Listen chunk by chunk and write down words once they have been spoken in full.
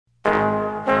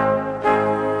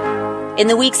In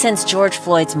the week since George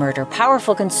Floyd's murder,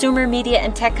 powerful consumer media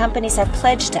and tech companies have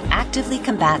pledged to actively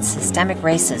combat systemic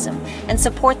racism and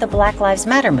support the Black Lives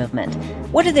Matter movement.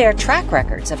 What do their track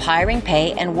records of hiring,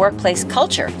 pay, and workplace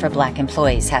culture for Black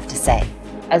employees have to say?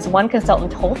 As one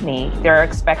consultant told me, they're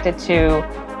expected to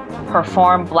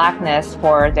perform Blackness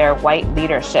for their white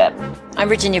leadership. I'm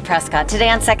Virginia Prescott. Today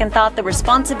on Second Thought, the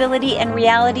responsibility and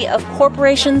reality of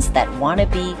corporations that want to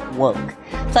be woke.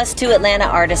 Plus, two Atlanta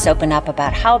artists open up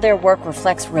about how their work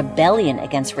reflects rebellion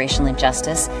against racial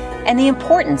injustice and the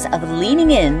importance of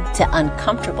leaning in to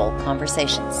uncomfortable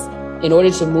conversations. In order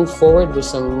to move forward with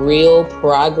some real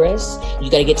progress,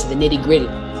 you got to get to the nitty gritty.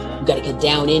 You got to get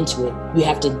down into it. You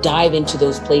have to dive into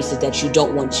those places that you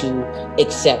don't want to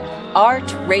accept.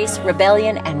 Art, race,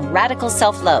 rebellion, and radical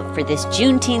self-love for this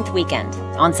Juneteenth weekend.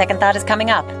 On Second Thought is coming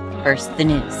up. First, the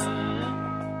news.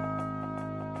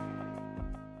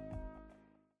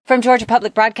 From Georgia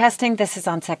Public Broadcasting, this is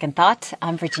On Second Thought.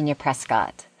 I'm Virginia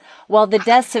Prescott. While the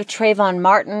deaths of Trayvon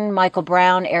Martin, Michael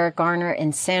Brown, Eric Garner,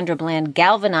 and Sandra Bland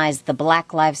galvanized the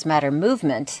Black Lives Matter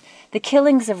movement, the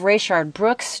killings of Rayshard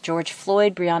Brooks, George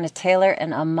Floyd, Breonna Taylor,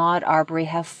 and Ahmaud Arbery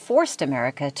have forced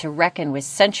America to reckon with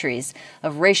centuries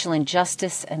of racial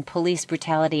injustice and police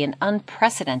brutality in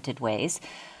unprecedented ways.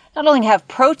 Not only have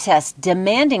protests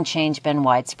demanding change been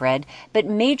widespread, but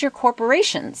major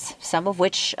corporations, some of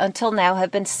which until now have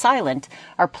been silent,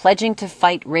 are pledging to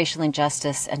fight racial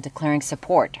injustice and declaring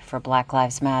support for Black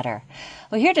Lives Matter.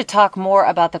 Well, here to talk more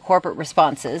about the corporate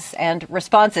responses and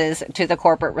responses to the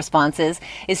corporate responses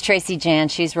is Tracy Jan.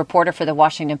 She's a reporter for the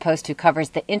Washington Post who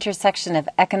covers the intersection of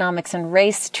economics and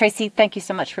race. Tracy, thank you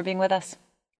so much for being with us.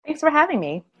 Thanks for having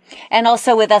me. And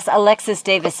also with us, Alexis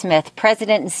Davis-Smith,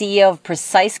 President and CEO of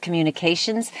Precise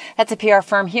Communications. That's a PR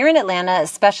firm here in Atlanta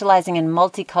specializing in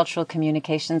multicultural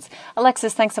communications.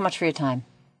 Alexis, thanks so much for your time.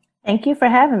 Thank you for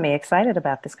having me. Excited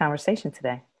about this conversation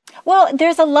today. Well,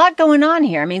 there's a lot going on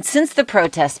here. I mean, since the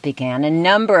protests began, a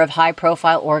number of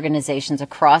high-profile organizations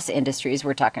across industries,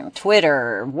 we're talking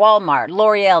Twitter, Walmart,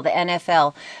 L'Oreal, the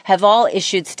NFL, have all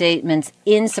issued statements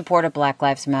in support of Black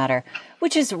Lives Matter,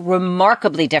 which is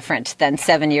remarkably different than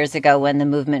 7 years ago when the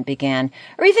movement began,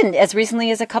 or even as recently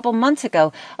as a couple months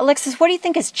ago. Alexis, what do you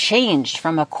think has changed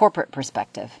from a corporate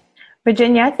perspective?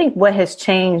 Virginia, I think what has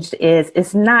changed is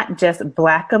it's not just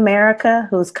Black America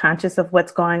who's conscious of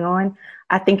what's going on.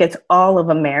 I think it's all of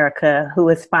America who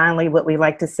is finally what we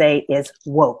like to say is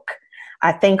woke.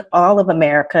 I think all of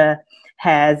America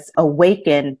has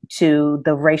awakened to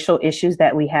the racial issues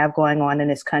that we have going on in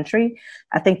this country.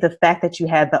 I think the fact that you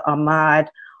had the Ahmaud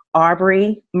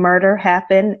Arbery murder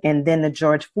happen and then the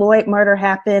George Floyd murder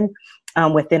happen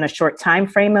within a short time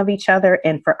frame of each other,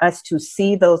 and for us to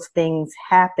see those things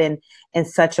happen in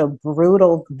such a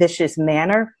brutal, vicious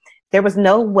manner, there was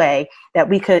no way that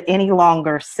we could any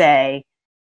longer say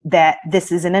that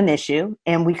this isn't an issue,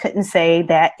 and we couldn't say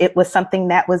that it was something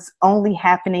that was only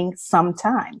happening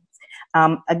sometimes.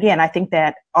 Again, I think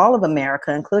that all of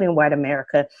America, including white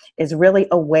America, is really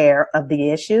aware of the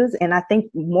issues. And I think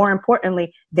more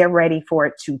importantly, they're ready for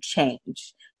it to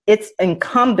change. It's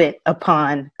incumbent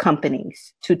upon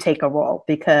companies to take a role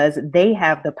because they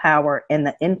have the power and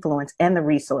the influence and the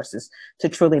resources to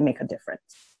truly make a difference.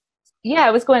 Yeah,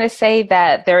 I was going to say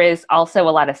that there is also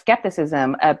a lot of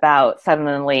skepticism about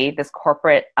suddenly this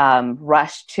corporate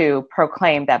rush to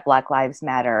proclaim that Black Lives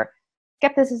Matter.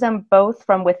 Skepticism both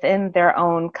from within their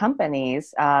own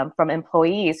companies, from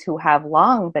employees who have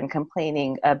long been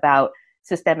complaining about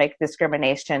systemic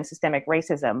discrimination, systemic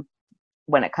racism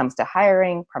when it comes to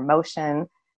hiring, promotion,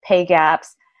 pay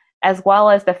gaps, as well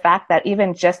as the fact that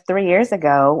even just 3 years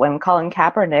ago, when Colin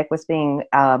Kaepernick was being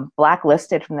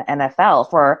blacklisted from the NFL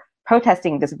for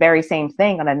protesting this very same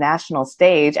thing on a national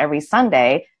stage every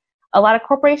Sunday, a lot of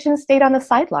corporations stayed on the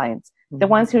sidelines. Mm-hmm. The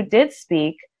ones who did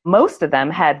speak, most of them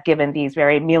had given these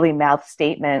very mealy-mouthed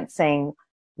statements saying,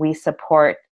 we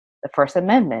support the First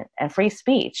Amendment and free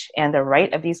speech and the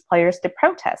right of these players to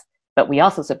protest, but we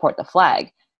also support the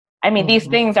flag. I mean, these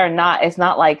things are not, it's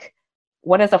not like,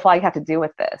 what does the flag have to do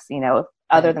with this,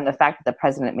 other than the fact that the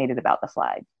president made it about the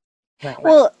flag? Right.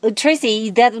 Well, Tracy,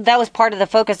 that was part of the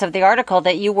focus of the article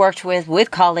that you worked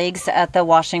with colleagues at the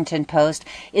Washington Post,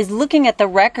 is looking at the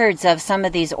records of some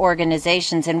of these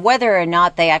organizations and whether or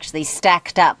not they actually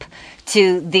stacked up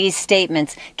to these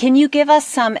statements. Can you give us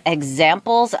some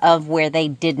examples of where they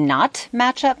did not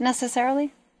match up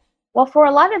necessarily? Well, for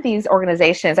a lot of these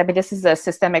organizations, I mean, this is a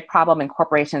systemic problem in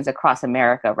corporations across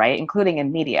America, right? Including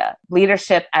in media.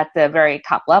 Leadership at the very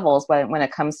top levels, when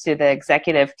it comes to the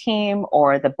executive team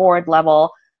or the board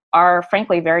level, are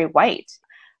frankly very white.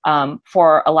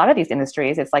 For a lot of these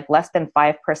industries, it's like less than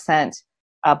 5%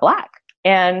 Black.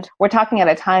 And we're talking at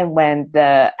a time when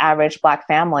the average Black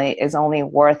family is only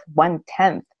worth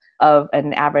 1/10 of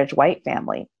an average white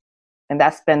family. And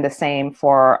that's been the same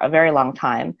for a very long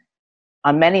time.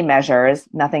 On many measures,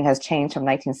 nothing has changed from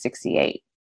 1968.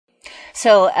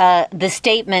 So the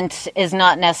statement is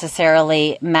not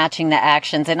necessarily matching the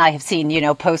actions. And I have seen,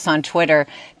 posts on Twitter.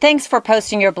 Thanks for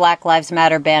posting your Black Lives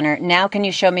Matter banner. Now can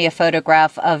you show me a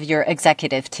photograph of your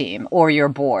executive team or your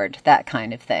board? That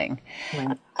kind of thing.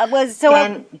 Right. Alexis,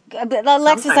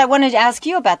 I wanted to ask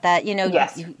you about that.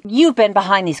 Yes. You've been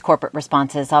behind these corporate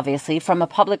responses, obviously, from a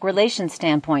public relations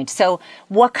standpoint. So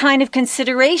what kind of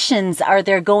considerations are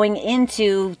there going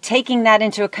into taking that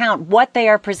into account, what they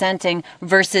are presenting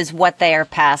versus what they are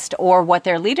past or what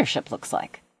their leadership looks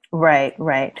like? Right,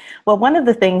 right. Well, one of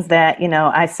the things that,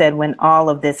 I said when all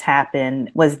of this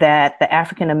happened was that the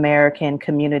African American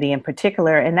community in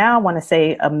particular, and now I want to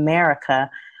say America,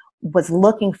 was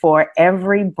looking for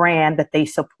every brand that they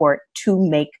support to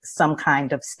make some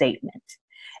kind of statement.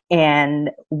 And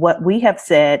what we have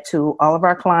said to all of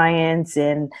our clients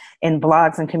in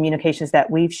blogs and communications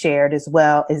that we've shared as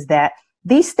well is that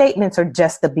these statements are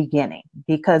just the beginning,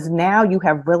 because now you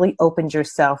have really opened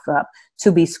yourself up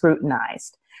to be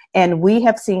scrutinized. And we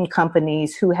have seen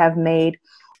companies who have made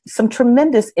some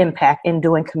tremendous impact in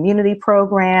doing community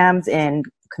programs and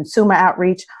consumer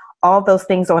outreach, all those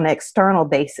things on an external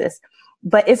basis.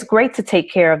 But it's great to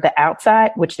take care of the outside,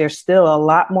 which there's still a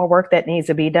lot more work that needs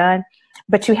to be done,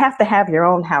 but you have to have your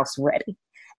own house ready.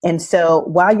 And so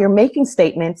while you're making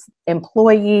statements,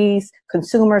 employees,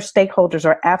 consumers, stakeholders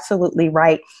are absolutely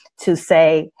right to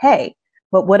say, hey,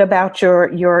 but what about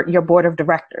your board of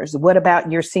directors? What about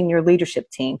your senior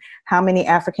leadership team? How many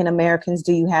African Americans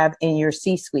do you have in your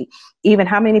C-suite? Even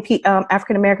how many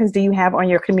African Americans do you have on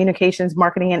your communications,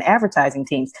 marketing, and advertising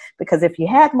teams? Because if you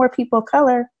had more people of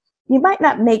color, you might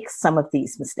not make some of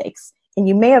these mistakes. And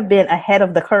you may have been ahead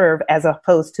of the curve as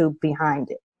opposed to behind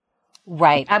it.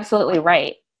 Right. Absolutely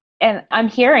right. And I'm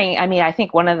hearing, I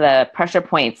think one of the pressure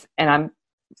points, and I'm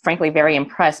frankly very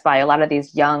impressed by a lot of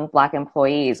these young Black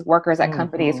employees, workers at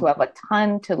companies who have a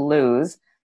ton to lose.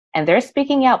 And they're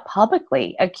speaking out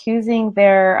publicly, accusing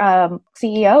their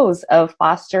CEOs of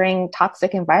fostering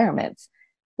toxic environments.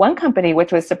 One company,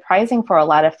 which was surprising for a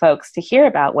lot of folks to hear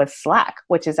about, was Slack,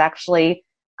 which has actually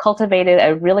cultivated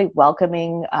a really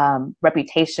welcoming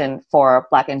reputation for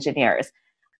Black engineers.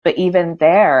 But even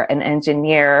there, an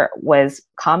engineer was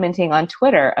commenting on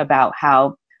Twitter about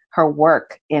how her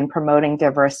work in promoting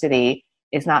diversity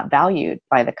is not valued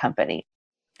by the company.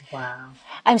 Wow.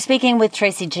 I'm speaking with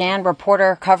Tracy Jan,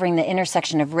 reporter covering the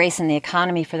intersection of race and the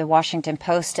economy for the Washington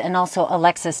Post, and also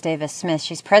Alexis Davis-Smith.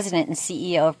 She's president and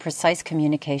CEO of Precise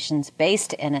Communications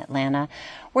based in Atlanta.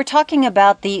 We're talking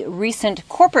about the recent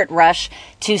corporate rush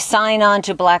to sign on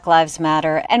to Black Lives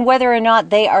Matter and whether or not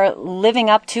they are living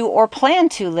up to or plan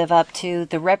to live up to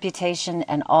the reputation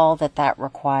and all that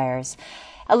requires.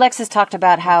 Alexis talked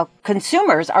about how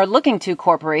consumers are looking to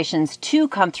corporations to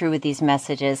come through with these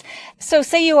messages. So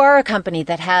say you are a company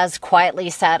that has quietly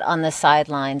sat on the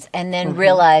sidelines and then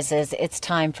realizes it's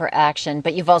time for action,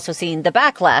 but you've also seen the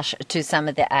backlash to some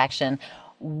of the action.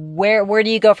 Where do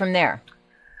you go from there?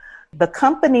 The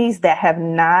companies that have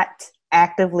not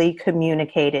actively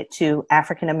communicated to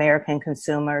African American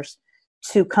consumers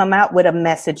to come out with a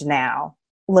message now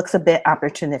looks a bit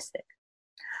opportunistic.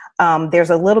 There's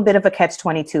a little bit of a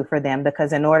catch-22 for them,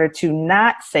 because in order to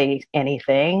not say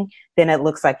anything, then it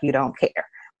looks like you don't care.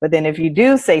 But then if you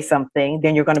do say something,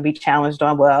 then you're going to be challenged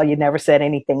on, well, you never said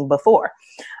anything before.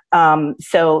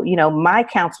 So, my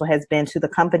counsel has been to the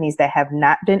companies that have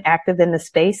not been active in the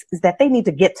space is that they need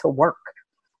to get to work.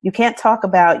 You can't talk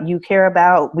about you care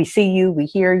about, we see you, we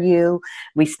hear you,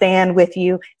 we stand with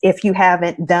you, if you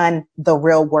haven't done the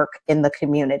real work in the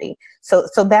community. So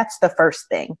that's the first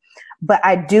thing. But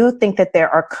I do think that there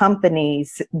are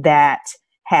companies that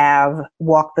have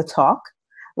walked the talk,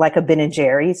 like a Ben &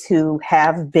 Jerry's, who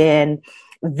have been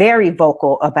very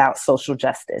vocal about social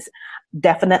justice.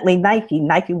 Definitely Nike.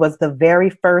 Nike was the very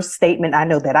first statement I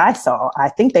know that I saw. I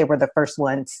think they were the first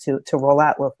ones to roll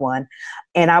out with one.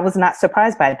 And I was not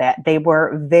surprised by that. They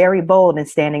were very bold in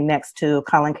standing next to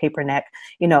Colin Kaepernick,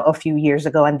 a few years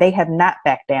ago, and they have not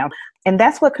backed down. And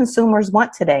that's what consumers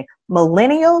want today.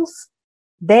 Millennials,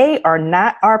 they are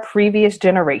not our previous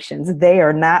generations. They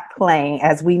are not playing,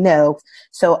 as we know.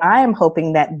 So I am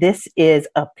hoping that this is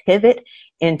a pivot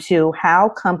into how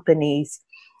companies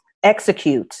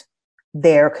execute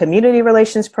their community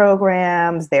relations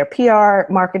programs, their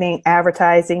PR, marketing,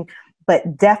 advertising,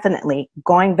 but definitely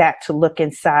going back to look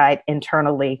inside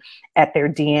internally at their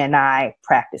D&I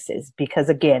practices. Because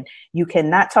again, you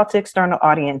cannot talk to external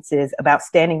audiences about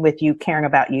standing with you, caring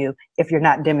about you, if you're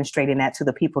not demonstrating that to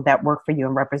the people that work for you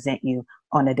and represent you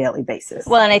on a daily basis.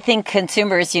 Well, and I think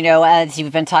consumers, as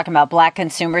you've been talking about, Black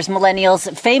consumers,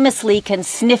 millennials famously can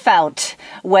sniff out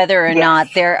whether or not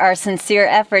there are sincere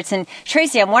efforts. And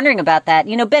Tracy, I'm wondering about that.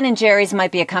 Ben & Jerry's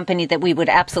might be a company that we would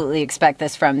absolutely expect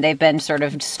this from. They've been sort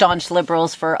of staunch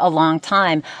liberals for a long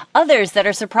time. Others that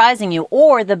are surprising you,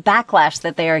 or the backlash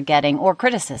that they are getting, or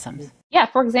criticisms. Yeah,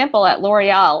 for example, at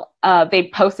L'Oreal, they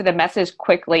posted a message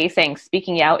quickly saying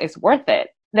speaking out is worth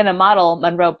it. Then a model,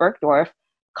 Monroe Bergdorf,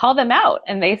 called them out.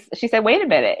 And she said, wait a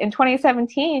minute, in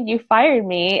 2017, you fired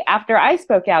me after I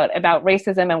spoke out about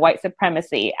racism and white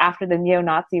supremacy after the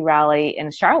neo-Nazi rally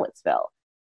in Charlottesville.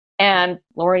 And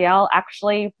L'Oreal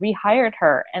actually rehired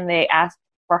her, and they asked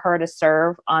for her to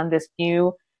serve on this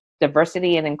new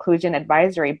diversity and inclusion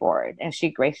advisory board. And she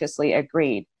graciously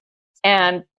agreed.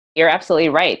 And you're absolutely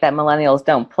right that millennials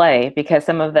don't play, because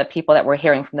some of the people that we're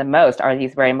hearing from the most are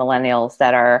these very millennials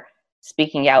that are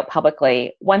speaking out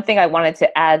publicly. One thing I wanted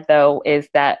to add, though, is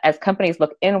that as companies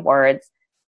look inwards,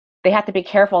 they have to be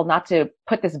careful not to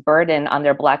put this burden on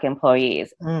their Black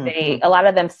employees. A lot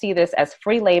of them see this as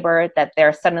free labor, that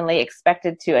they're suddenly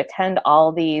expected to attend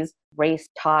all these race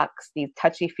talks, these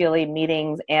touchy-feely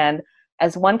meetings. And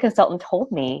as one consultant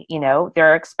told me,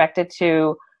 they're expected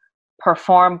to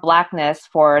perform Blackness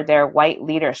for their white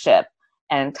leadership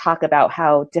and talk about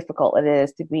how difficult it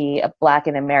is to be a Black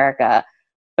in America.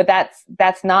 But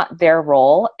that's not their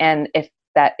role. And if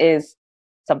that is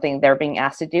something they're being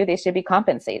asked to do, they should be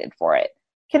compensated for it.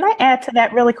 Can I add to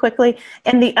that really quickly?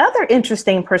 And the other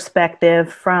interesting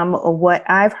perspective from what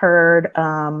I've heard,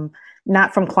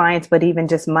 not from clients, but even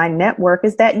just my network,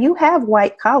 is that you have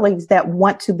white colleagues that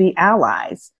want to be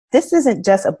allies. This isn't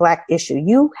just a Black issue.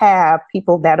 You have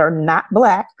people that are not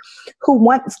Black who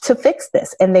want to fix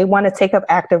this, and they want to take up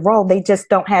active role. They just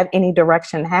don't have any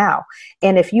direction how.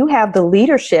 And if you have the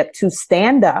leadership to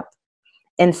stand up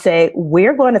and say,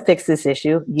 we're going to fix this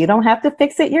issue, you don't have to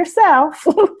fix it yourself.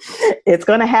 It's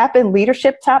going to happen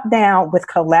leadership top down with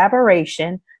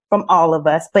collaboration from all of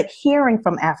us, but hearing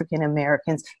from African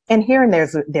Americans and hearing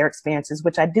their experiences,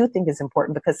 which I do think is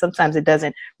important, because sometimes it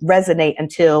doesn't resonate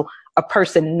until a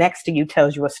person next to you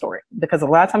tells you a story. Because a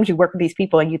lot of times you work with these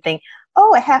people and you think,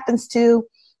 oh, it happens to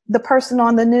the person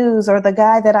on the news or the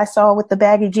guy that I saw with the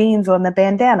baggy jeans on the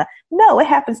bandana. No, it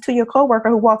happens to your coworker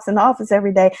who walks in the office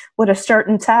every day with a shirt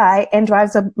and tie and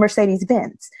drives a Mercedes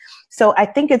Benz. So I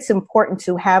think it's important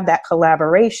to have that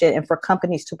collaboration and for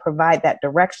companies to provide that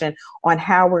direction on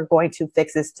how we're going to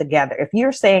fix this together. If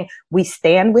you're saying we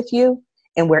stand with you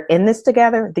and we're in this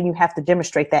together, then you have to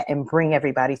demonstrate that and bring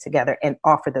everybody together and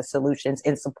offer the solutions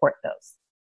and support those.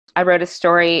 I wrote a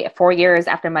story 4 years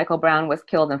after Michael Brown was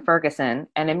killed in Ferguson.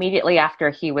 And immediately after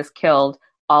he was killed,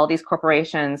 all these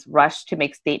corporations rushed to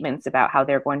make statements about how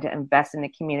they're going to invest in the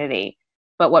community.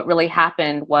 But what really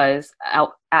happened was,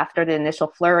 after the initial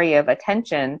flurry of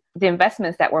attention, the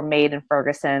investments that were made in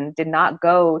Ferguson did not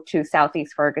go to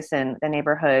Southeast Ferguson, the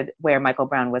neighborhood where Michael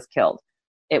Brown was killed.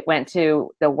 It went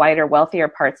to the whiter, wealthier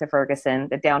parts of Ferguson,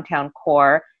 the downtown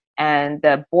core, and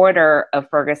the border of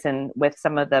Ferguson with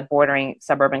some of the bordering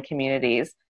suburban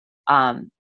communities,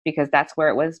 because that's where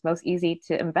it was most easy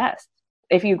to invest.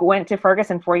 If you went to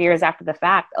Ferguson 4 years after the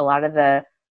fact, a lot of the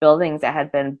buildings that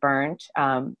had been burned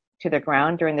to the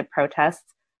ground during the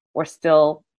protests were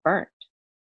still burnt.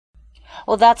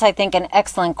 Well, that's, I think, an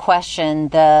excellent question,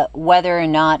 the whether or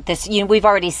not this, we've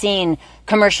already seen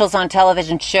commercials on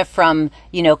television shift from,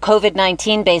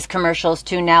 COVID-19 based commercials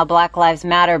to now Black Lives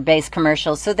Matter based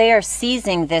commercials. So they are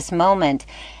seizing this moment.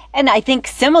 And I think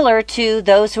similar to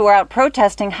those who are out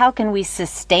protesting, how can we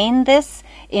sustain this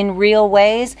in real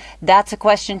ways? That's a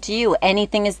question to you.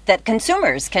 Anything is that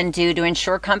consumers can do to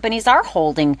ensure companies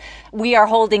we are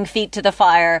holding feet to the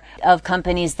fire of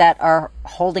companies that are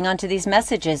holding onto these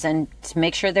messages and to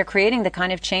make sure they're creating the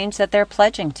kind of change that they're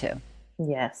pledging to.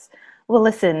 Yes. Well,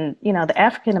 listen, the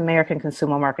African American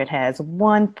consumer market has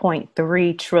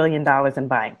 $1.3 trillion in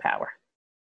buying power.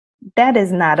 That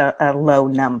is not a low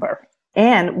number.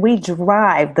 And we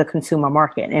drive the consumer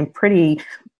market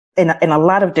in a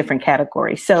lot of different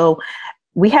categories. So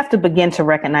we have to begin to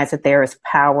recognize that there is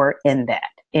power in that.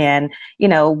 And,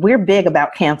 we're big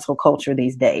about cancel culture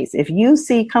these days. If you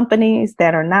see companies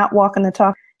that are not walking the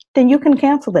talk, then you can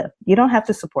cancel them. You don't have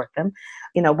to support them.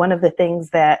 One of the things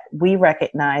that we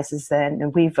recognize is that,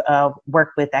 and we've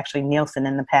worked with actually Nielsen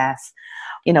in the past,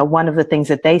 one of the things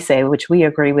that they say, which we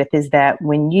agree with, is that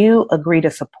when you agree to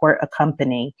support a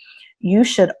company, you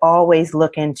should always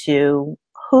look into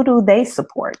who do they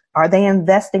support? Are they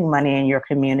investing money in your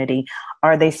community?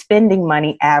 Are they spending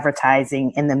money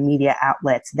advertising in the media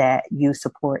outlets that you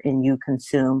support and you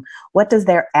consume? What does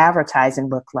their advertising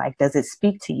look like? Does it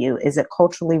speak to you? Is it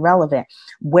culturally relevant?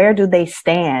 Where do they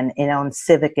stand on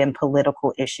civic and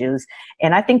political issues?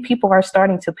 And I think people are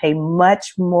starting to pay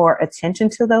much more attention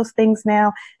to those things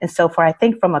now. And so far, I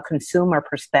think from a consumer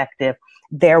perspective,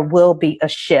 there will be a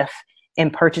shift in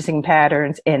purchasing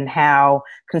patterns and how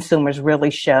consumers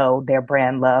really show their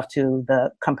brand love to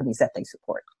the companies that they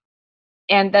support.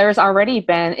 And there's already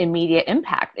been immediate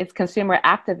impact. It's consumer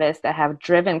activists that have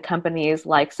driven companies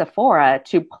like Sephora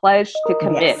to pledge to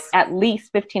commit at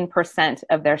least 15%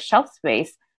 of their shelf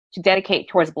space to dedicate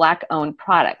towards Black-owned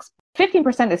products.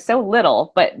 15% is so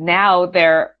little, but now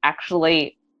they're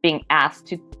actually being asked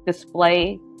to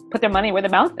put their money where their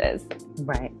mouth is.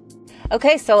 Right.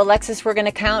 Okay, so Alexis, we're going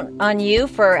to count on you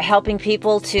for helping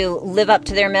people to live up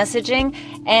to their messaging,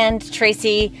 and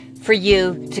Tracy, for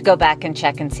you to go back and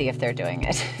check and see if they're doing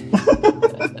it.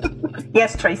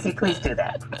 Yes, Tracy, please do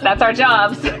that. That's our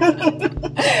jobs.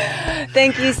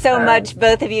 Thank you so much,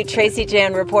 both of you. Tracy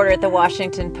Jan, reporter at The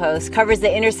Washington Post, covers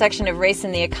the intersection of race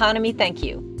and the economy. Thank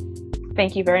you.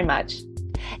 Thank you very much.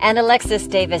 And Alexis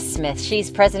Davis Smith. She's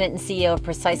president and CEO of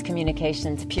Precise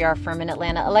Communications, a PR firm in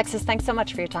Atlanta. Alexis, thanks so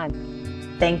much for your time.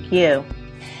 Thank you.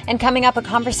 And coming up, a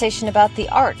conversation about the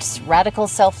arts, radical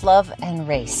self-love, and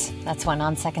race. That's when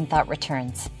On Second Thought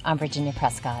returns. I'm Virginia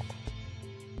Prescott.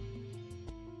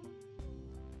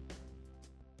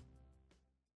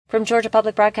 From Georgia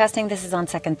Public Broadcasting, this is On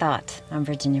Second Thought. I'm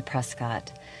Virginia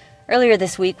Prescott. Earlier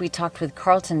this week, we talked with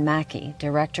Carlton Mackey,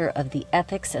 director of the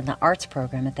Ethics and the Arts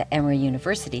program at the Emory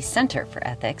University Center for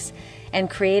Ethics, and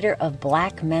creator of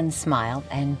Black Men Smile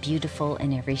and Beautiful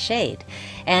in Every Shade,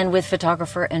 and with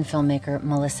photographer and filmmaker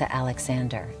Melissa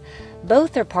Alexander.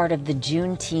 Both are part of the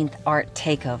Juneteenth Art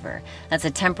Takeover. That's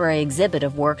a temporary exhibit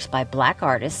of works by Black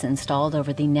artists installed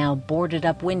over the now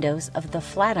boarded-up windows of the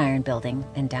Flatiron Building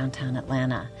in downtown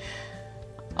Atlanta.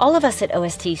 All of us at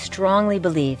OST strongly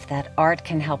believe that art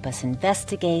can help us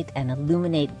investigate and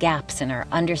illuminate gaps in our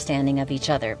understanding of each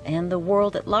other and the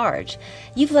world at large.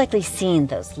 You've likely seen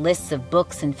those lists of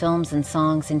books and films and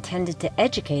songs intended to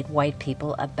educate white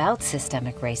people about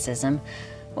systemic racism.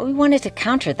 Well, we wanted to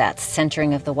counter that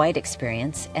centering of the white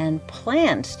experience and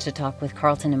planned to talk with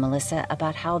Carlton and Melissa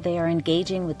about how they are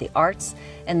engaging with the arts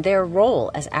and their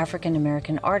role as African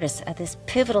American artists at this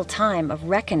pivotal time of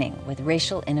reckoning with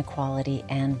racial inequality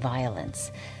and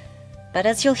violence. But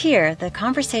as you'll hear, the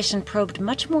conversation probed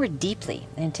much more deeply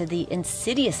into the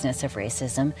insidiousness of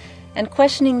racism and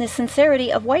questioning the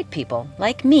sincerity of white people,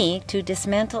 like me, to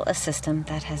dismantle a system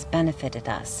that has benefited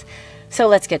us. So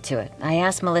let's get to it. I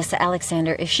asked Melissa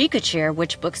Alexander if she could share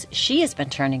which books she has been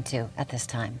turning to at this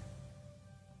time.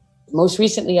 Most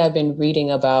recently, I've been reading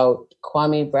about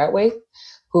Kwame Brathwaite,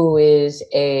 who is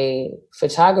a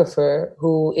photographer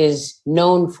who is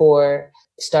known for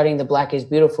starting the Black is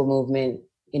Beautiful movement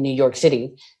in New York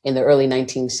City in the early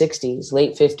 1960s,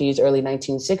 late 50s, early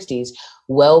 1960s,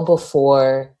 well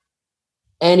before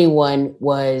anyone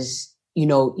was,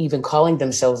 even calling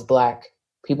themselves Black.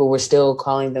 People were still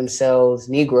calling themselves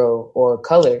Negro or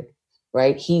colored,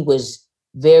 right? He was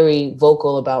very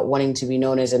vocal about wanting to be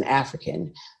known as an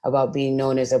African, about being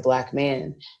known as a Black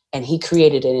man. And he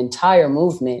created an entire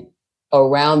movement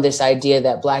around this idea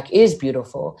that Black is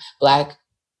beautiful. Black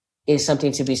is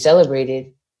something to be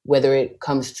celebrated, whether it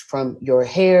comes from your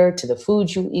hair, to the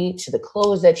food you eat, to the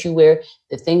clothes that you wear,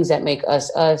 the things that make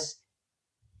us us,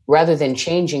 rather than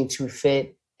changing to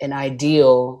fit an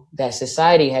ideal that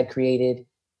society had created.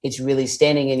 It's really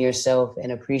standing in yourself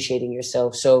and appreciating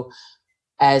yourself. So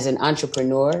as an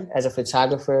entrepreneur, as a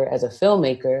photographer, as a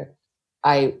filmmaker,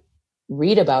 I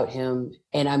read about him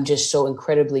and I'm just so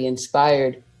incredibly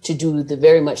inspired to do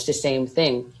very much the same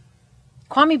thing.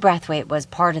 Kwame Brathwaite was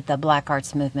part of the Black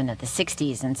arts movement of the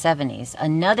 60s and 70s,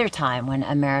 another time when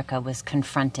America was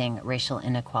confronting racial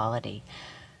inequality.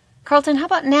 Carlton, how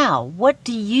about now? What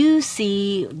do you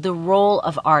see the role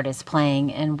of artists playing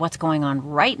in what's going on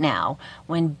right now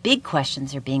when big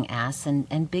questions are being asked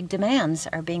and big demands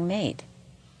are being made?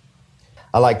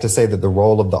 I like to say that the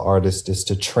role of the artist is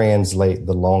to translate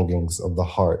the longings of the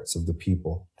hearts of the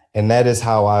people. And that is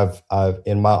how I've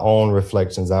in my own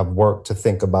reflections, I've worked to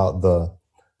think about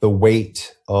the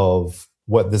weight of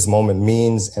what this moment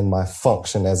means and my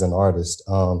function as an artist.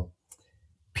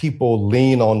 People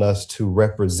lean on us to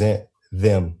represent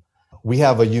them. We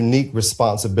have a unique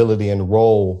responsibility and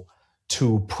role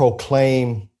to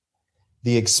proclaim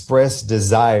the expressed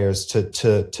desires,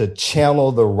 to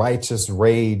channel the righteous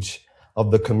rage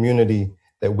of the community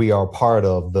that we are part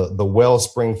of, the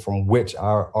wellspring from which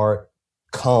our art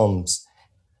comes.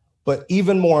 But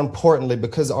even more importantly,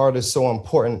 because art is so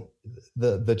important,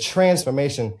 the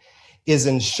transformation is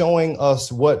in showing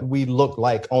us what we look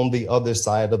like on the other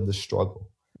side of the struggle,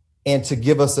 and to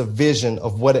give us a vision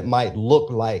of what it might look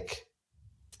like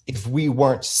if we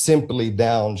weren't simply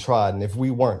downtrodden, if we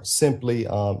weren't simply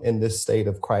in this state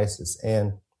of crisis.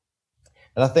 And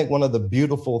I think one of the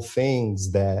beautiful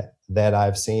things that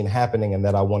I've seen happening and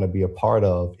that I want to be a part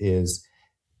of is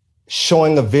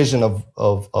showing a vision of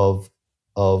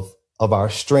our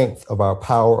strength, of our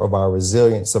power, of our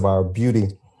resilience, of our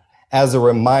beauty, as a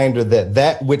reminder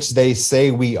that which they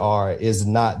say we are is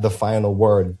not the final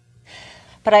word.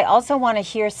 But I also want to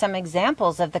hear some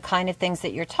examples of the kind of things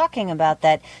that you're talking about,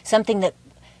 that something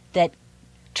that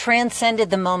transcended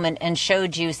the moment and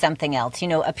showed you something else,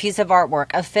 a piece of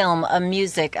artwork, a film, a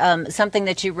music, something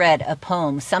that you read, a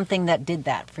poem, something that did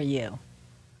that for you.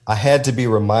 I had to be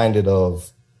reminded of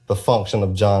the function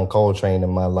of John Coltrane in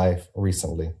my life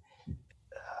recently,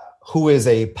 who is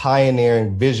a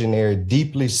pioneering, visionary,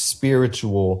 deeply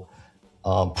spiritual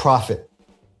prophet.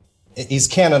 He's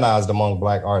canonized among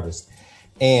Black artists.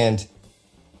 And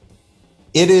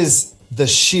it is the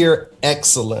sheer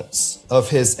excellence of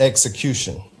his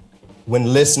execution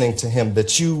when listening to him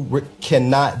that you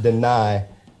cannot deny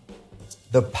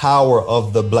the power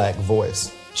of the Black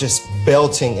voice, just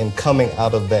belting and coming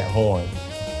out of that horn.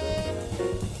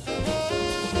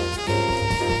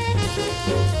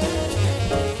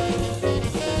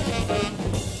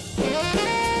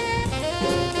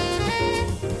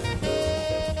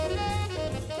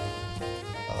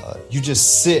 You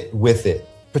just sit with it,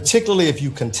 particularly if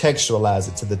you contextualize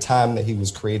it to the time that he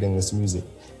was creating this music.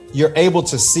 You're able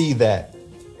to see that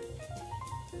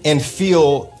and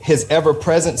feel his ever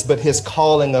presence, but his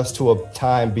calling us to a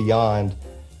time beyond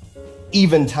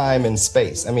even time and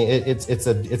space. I mean, it's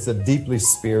a deeply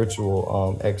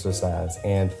spiritual exercise,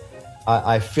 and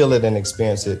I feel it and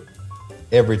experience it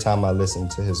every time I listen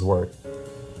to his work.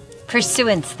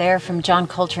 Pursuance there from John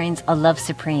Coltrane's A Love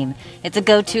Supreme. It's a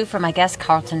go-to for my guest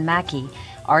Carlton Mackey,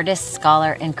 artist,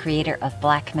 scholar, and creator of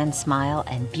Black Men Smile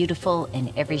and Beautiful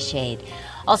in Every Shade.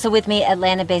 Also with me,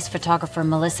 Atlanta-based photographer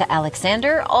Melissa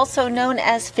Alexander, also known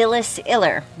as Phyllis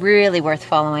Iller. Really worth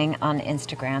following on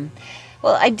Instagram.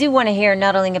 Well, I do want to hear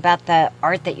not only about the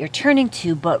art that you're turning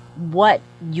to, but what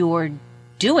you're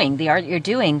doing, the art you're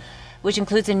doing, which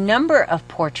includes a number of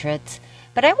portraits.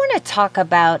 But I want to talk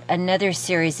about another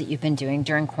series that you've been doing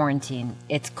during quarantine.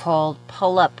 It's called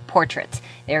Pull-Up Portraits.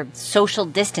 They're social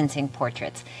distancing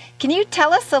portraits. Can you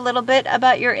tell us a little bit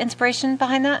about your inspiration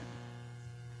behind that?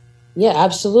 Yeah,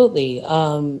 absolutely.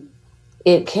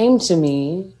 It came to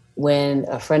me when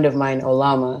a friend of mine,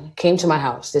 Olama, came to my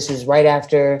house. This was right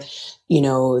after,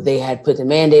 they had put the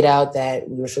mandate out that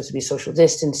we were supposed to be social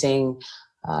distancing.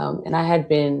 And I had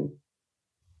been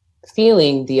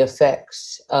feeling the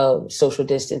effects of social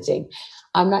distancing.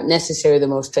 I'm not necessarily the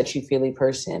most touchy-feely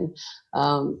person.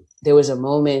 There was a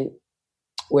moment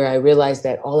where I realized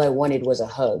that all I wanted was a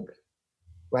hug,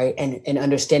 right? And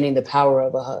understanding the power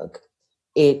of a hug.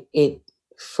 It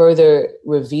further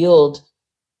revealed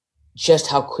just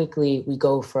how quickly we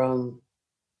go from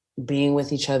being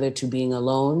with each other to being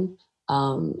alone,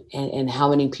 and how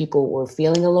many people were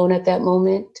feeling alone at that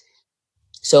moment.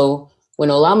 So when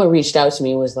Olama reached out to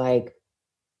me and was like,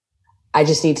 I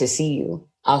just need to see you.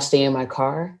 I'll stay in my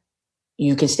car.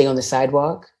 You can stay on the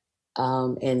sidewalk,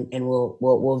 and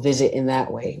we'll visit in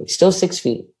that way. It's still 6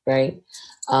 feet, right?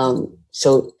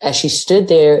 So as she stood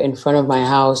there in front of my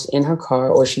house in her car,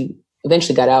 or she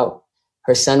eventually got out,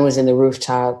 her son was in the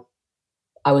rooftop.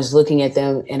 I was looking at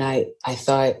them and I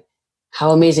thought,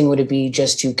 how amazing would it be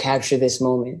just to capture this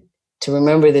moment, to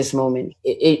remember this moment?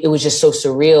 It was just so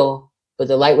surreal, but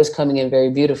the light was coming in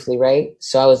very beautifully, right?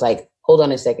 So I was like, hold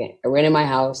on a second. I ran in my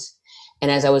house,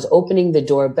 and as I was opening the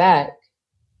door back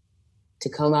to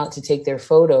come out to take their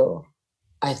photo,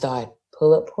 I thought,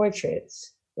 pull up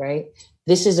portraits, right?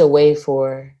 This is a way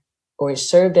it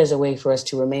served as a way for us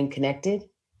to remain connected,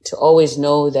 to always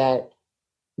know that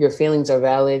your feelings are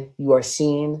valid, you are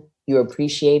seen, you're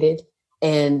appreciated,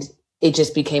 and it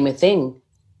just became a thing.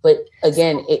 But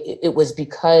again, it was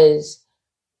because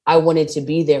I wanted to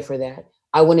be there for that.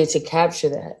 I wanted to capture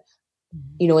that.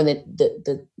 In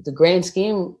the grand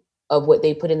scheme of what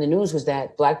they put in the news was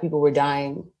that Black people were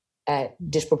dying at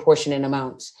disproportionate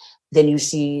amounts. Then you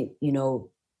see, you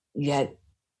had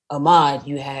Ahmaud,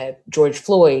 you had George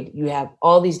Floyd, you have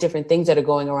all these different things that are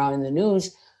going around in the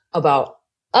news about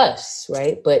us,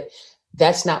 right? But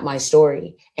that's not my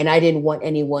story. And I didn't want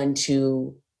anyone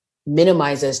to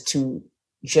minimize us to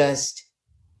just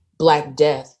Black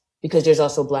death. because there's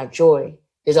also Black joy.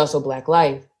 There's also Black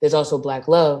life. There's also Black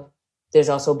love. There's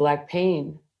also Black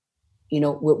pain. You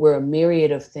know, we're a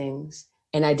myriad of things.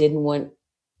 And I didn't want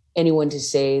anyone to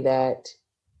say that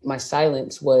my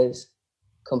silence was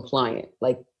compliant.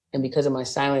 Like, and because of my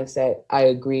silence that I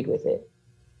agreed with it,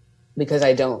 because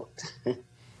I don't.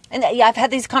 And yeah, I've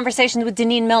had these conversations with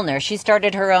Deneen Milner. She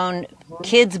started her own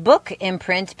kids' book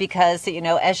imprint because, you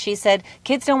know, as she said,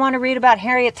 kids don't want to read about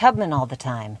Harriet Tubman all the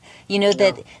time. You know,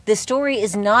 that the story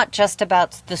is not just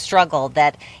about the struggle,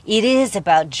 that it is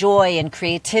about joy and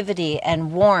creativity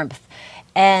and warmth.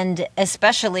 And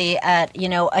especially at, you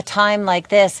know, a time like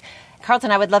this.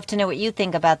 Carlton, I would love to know what you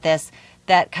think about this,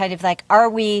 that kind of like, are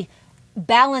we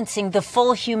balancing the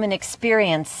full human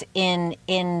experience in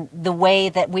the way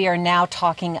that we are now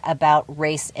talking about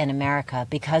race in America,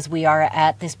 because we are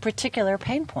at this particular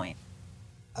pain point?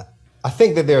 I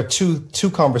think that there are two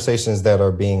conversations that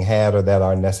are being had or that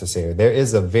are necessary. There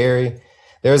is a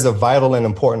vital and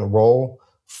important role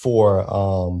for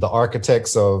the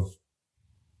architects of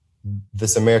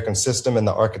this American system and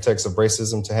the architects of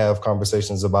racism to have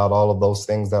conversations about all of those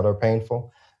things that are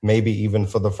painful, maybe even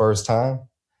for the first time.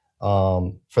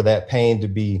 For that pain to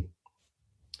be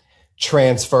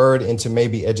transferred into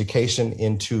maybe education,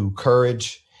 into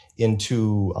courage,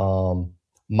 into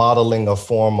modeling a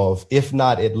form of, if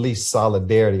not at least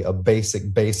solidarity, a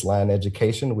basic baseline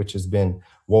education, which has been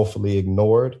woefully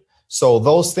ignored. So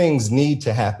those things need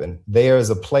to happen. There is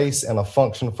a place and a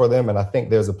function for them. And I think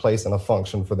there's a place and a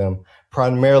function for them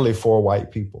primarily for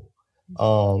white people.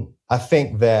 I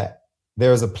think that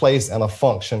there's a place and a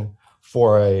function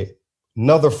for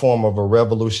another form of a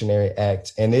revolutionary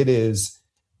act, and it is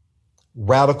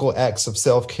radical acts of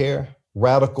self-care,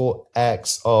 radical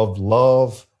acts of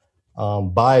love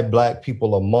by Black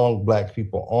people, among Black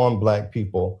people, on Black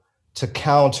people, to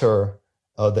counter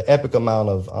the epic amount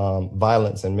of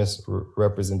violence and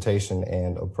misrepresentation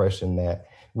and oppression that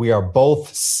we are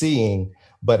both seeing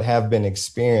but have been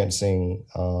experiencing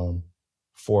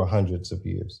for hundreds of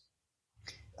years.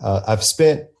 I've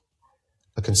spent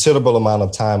a considerable amount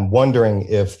of time wondering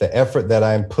if the effort that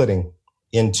I'm putting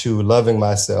into loving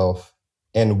myself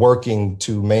and working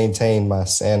to maintain my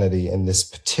sanity in this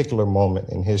particular moment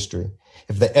in history,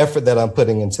 if the effort that I'm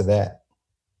putting into that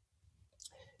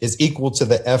is equal to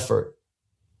the effort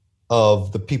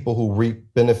of the people who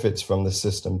reap benefits from the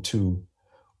system to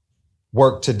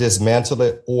work to dismantle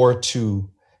it, or to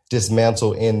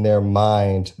dismantle in their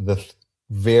mind the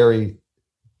very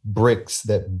bricks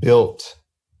that built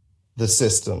the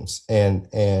systems.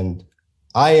 And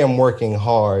I am working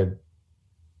hard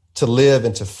to live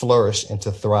and to flourish and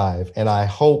to thrive. And I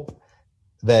hope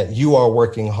that you are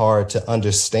working hard to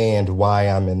understand why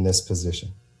I'm in this position.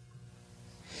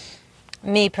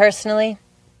 Me personally?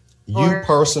 You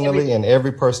personally, and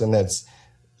every person that's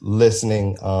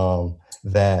listening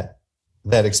that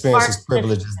experiences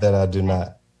privileges that I do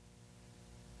not.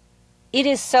 It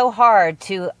is so hard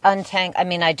to untangle. I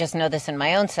mean, I just know this in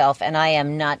my own self, and I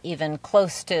am not even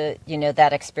close to, you know,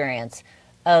 that experience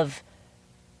of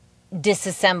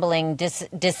disassembling,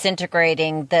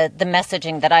 disintegrating the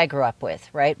messaging that I grew up with,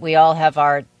 right? We all have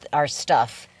our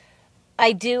stuff.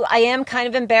 I am kind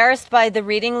of embarrassed by the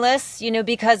reading lists, you know,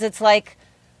 because it's like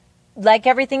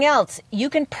everything else, you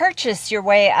can purchase your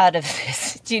way out of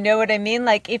this. Do you know what I mean?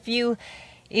 Like if you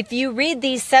read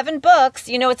these 7 books,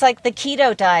 you know, it's like the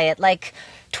keto diet, like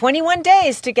 21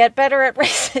 days to get better at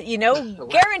race, you know,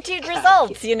 guaranteed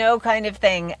results, you know, kind of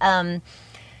thing.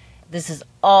 This is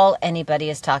all anybody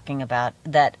is talking about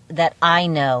that I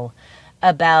know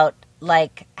about,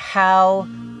 like how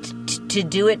to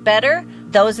do it better.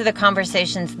 Those are the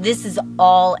conversations. This is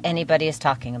all anybody is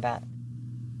talking about.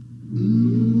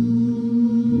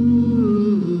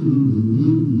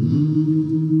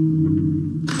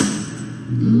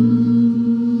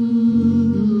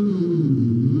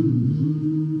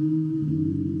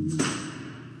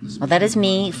 Well, that is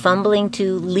me fumbling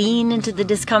to lean into the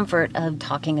discomfort of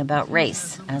talking about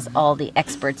race, as all the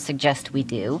experts suggest we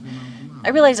do. I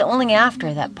realized only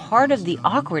after that part of the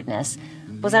awkwardness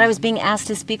was that I was being asked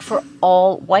to speak for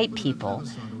all white people.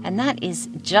 And that is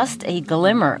just a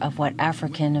glimmer of what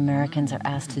African Americans are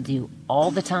asked to do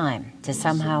all the time, to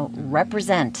somehow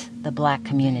represent the Black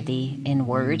community in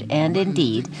word and in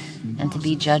deed, and to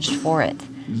be judged for it.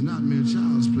 It's not mere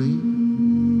child's play,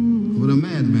 but a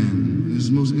madman in his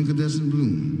most incandescent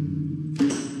bloom.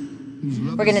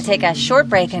 We're going to take a short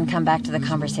break and come back to the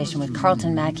conversation with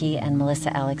Carlton Mackey and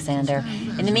Melissa Alexander.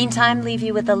 In the meantime, leave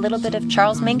you with a little bit of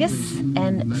Charles Mingus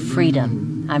and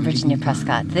Freedom. I'm Virginia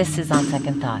Prescott. This is On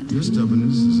Second Thought. Your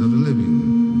stubbornness is of the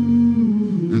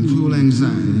living, and cruel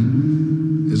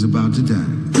anxiety is about to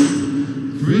die.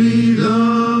 Freedom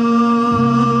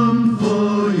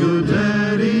for your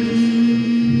daddy.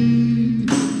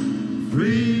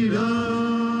 Freedom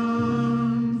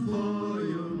for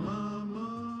your mama.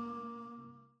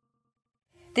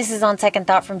 This is On Second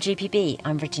Thought from GPB.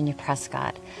 I'm Virginia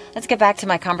Prescott. Let's get back to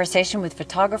my conversation with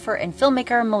photographer and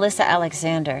filmmaker Melissa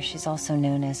Alexander. She's also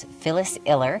known as Phyllis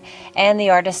Iller, and the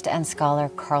artist and scholar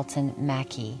Carlton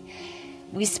Mackey.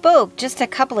 We spoke just a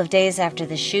couple of days after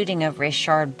the shooting of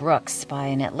Rayshard Brooks by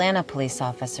an Atlanta police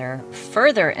officer,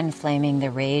 further inflaming the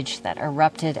rage that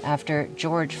erupted after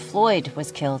George Floyd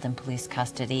was killed in police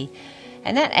custody.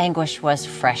 And that anguish was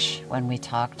fresh when we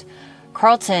talked.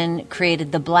 Carlton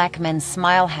created the Black Men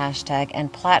Smile hashtag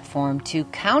and platform to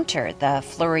counter the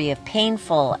flurry of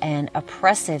painful and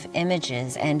oppressive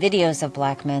images and videos of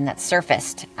black men that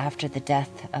surfaced after the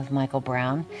death of Michael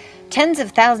Brown. Tens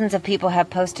of thousands of people have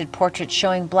posted portraits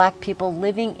showing black people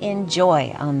living in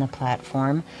joy on the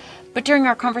platform. But during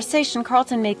our conversation,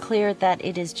 Carlton made clear that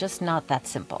it is just not that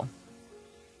simple.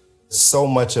 So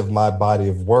much of my body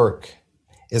of work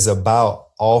is about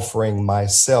offering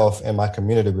myself and my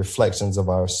community reflections of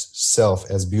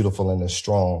ourself as beautiful and as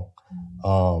strong.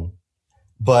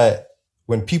 But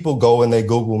when people go and they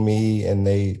Google me and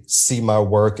they see my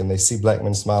work and they see Black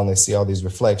Men Smile and they see all these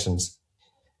reflections,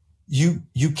 you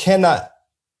cannot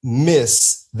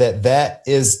miss that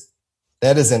is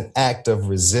an act of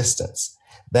resistance.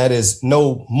 That is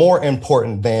no more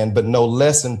important than, but no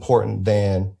less important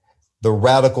than, the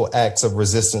radical acts of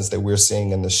resistance that we're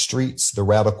seeing in the streets, the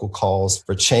radical calls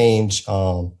for change,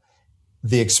 the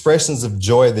expressions of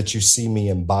joy that you see me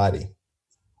embody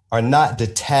are not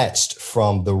detached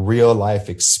from the real life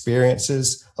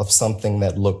experiences of something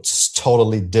that looks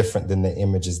totally different than the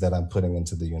images that I'm putting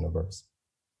into the universe.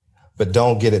 But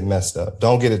don't get it messed up.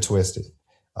 Don't get it twisted.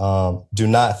 Do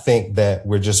not think that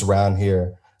we're just around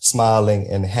here smiling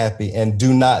and happy, and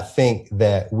do not think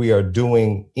that we are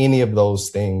doing any of those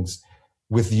things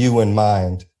with you in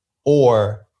mind,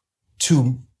 or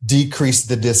to decrease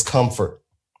the discomfort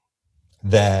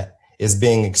that is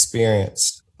being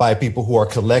experienced by people who are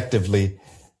collectively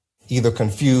either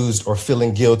confused or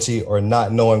feeling guilty or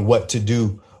not knowing what to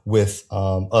do with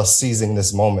us seizing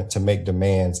this moment to make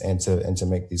demands and to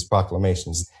make these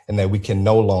proclamations, and that we can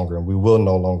no longer and we will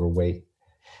no longer wait.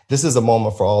 This is a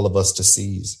moment for all of us to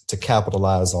seize, to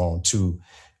capitalize on,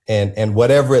 and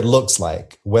whatever it looks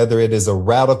like, whether it is a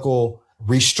radical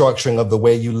restructuring of the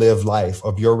way you live life,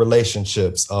 of your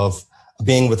relationships, of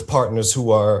being with partners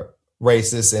who are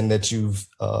racist and that you've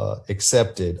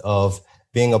accepted, of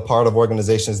being a part of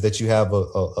organizations that you have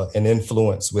an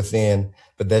influence within,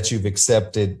 but that you've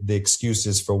accepted the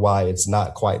excuses for why it's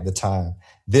not quite the time.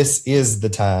 This is the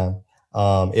time.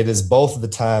 It is both the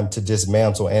time to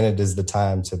dismantle and it is the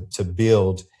time to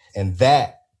build. And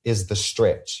that is the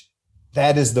stretch.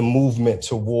 That is the movement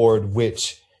toward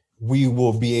which we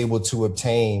will be able to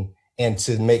obtain and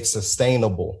to make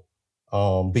sustainable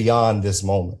beyond this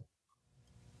moment.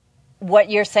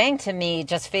 What you're saying to me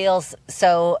just feels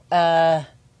so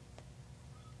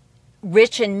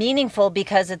rich and meaningful,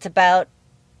 because it's about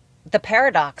the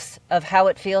paradox of how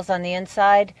it feels on the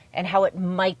inside and how it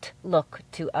might look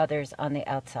to others on the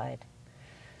outside.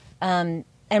 And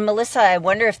Melissa, I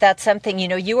wonder if that's something,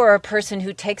 you are a person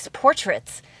who takes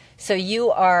portraits. So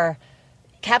you are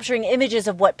capturing images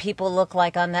of what people look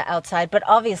like on the outside, but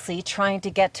obviously trying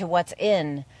to get to what's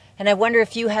in. And I wonder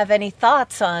if you have any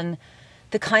thoughts on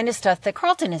the kind of stuff that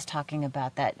Carlton is talking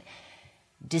about, that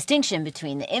distinction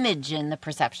between the image and the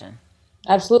perception.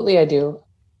 Absolutely, I do.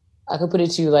 I could put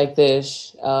it to you like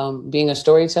this. Being a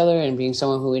storyteller and being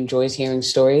someone who enjoys hearing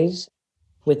stories,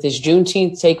 with this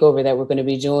Juneteenth takeover that we're going to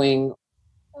be doing,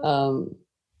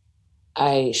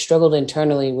 I struggled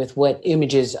internally with what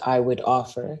images I would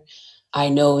offer. I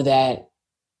know that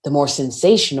the more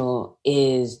sensational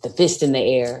is the fist in the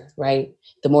air, right?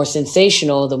 The more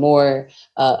sensational, the more,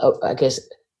 I guess,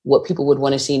 what people would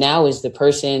want to see now is the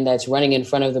person that's running in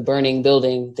front of the burning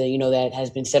building, that has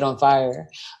been set on fire,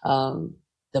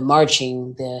 the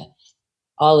marching,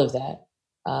 all of that.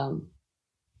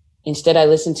 Instead, I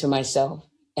listened to myself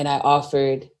and I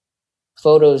offered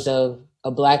photos of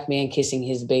a Black man kissing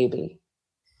his baby,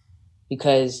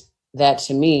 because that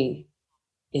to me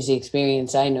is the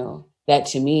experience I know. That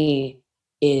to me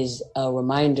is a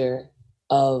reminder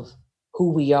of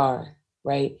who we are,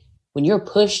 right? When you're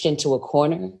pushed into a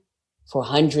corner for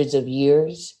hundreds of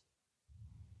years,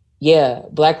 yeah,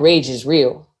 Black rage is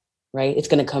real, right? It's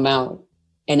going to come out,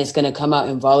 and it's going to come out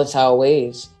in volatile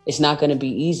ways. It's not going to be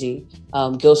easy.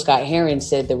 Gil Scott-Heron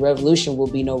said the revolution will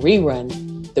be no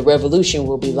rerun. The revolution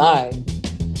will be live.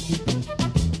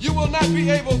 You will not be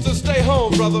able to stay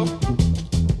home, brother.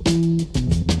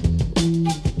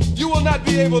 You will not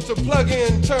be able to plug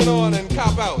in, turn on, and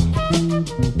cop out.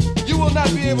 You will not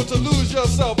be able to lose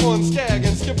yourself on Skag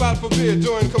and skip out for beer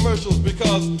during commercials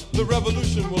because the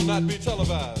revolution will not be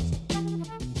televised.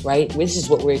 Right? This is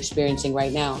what we're experiencing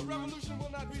right now.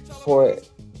 For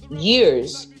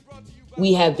years,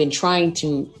 we have been trying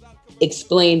to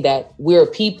explain that we're a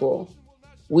people.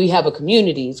 We have a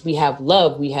communities. We have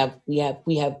love. We have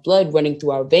blood running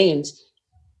through our veins.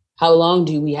 How long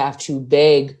do we have to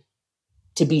beg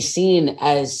to be seen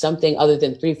as something other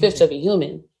than 3/5 of a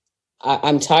human?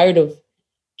 I'm tired of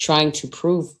trying to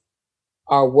prove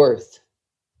our worth,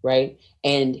 right?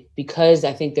 And because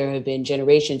I think there have been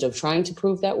generations of trying to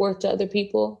prove that worth to other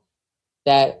people,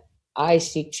 that I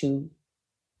seek to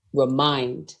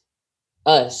remind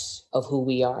us of who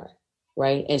we are,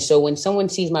 right? And so when someone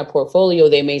sees my portfolio,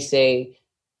 they may say,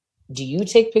 do you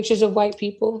take pictures of white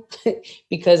people?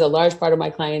 Because a large part of my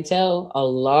clientele, a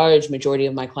large majority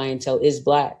of my clientele is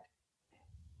Black.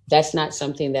 That's not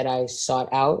something that I sought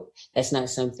out. That's not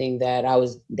something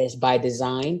that's by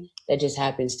design. That just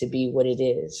happens to be what it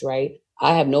is, right?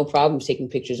 I have no problem taking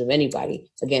pictures of anybody.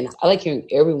 Again, I like hearing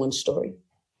everyone's story.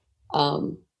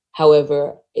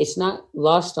 However, it's not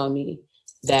lost on me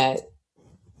that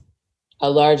a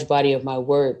large body of my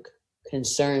work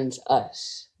concerns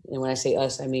us. And when I say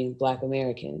us, I mean Black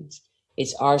Americans.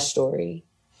 It's our story.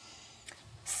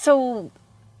 So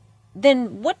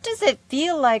then what does it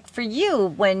feel like for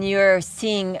you when you're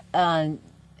seeing,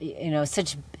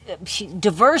 such a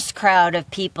diverse crowd of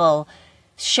people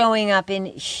showing up in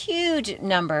huge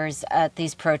numbers at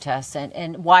these protests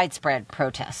and widespread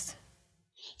protests?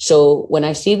 So when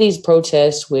I see these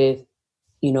protests with,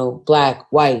 Black,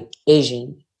 white,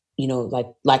 Asian, like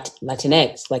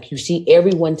Latinx, like you see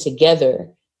everyone together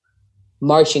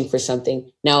marching for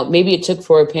something. Now, maybe it took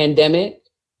for a pandemic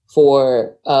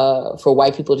for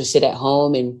white people to sit at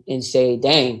home and say,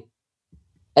 dang,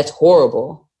 that's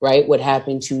horrible, right? What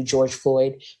happened to George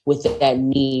Floyd with that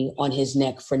knee on his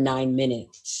neck for 9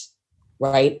 minutes,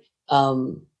 right?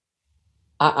 I'm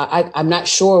not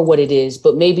sure what it is,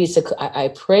 but maybe I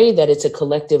pray that it's a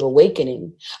collective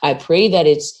awakening. I pray that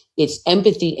it's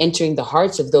empathy entering the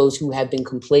hearts of those who have been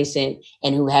complacent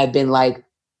and who have been like,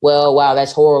 well, wow,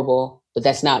 that's horrible, but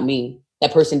that's not me.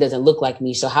 That person doesn't look like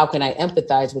me. So how can I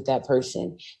empathize with that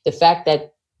person? The fact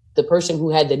that the person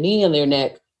who had the knee on their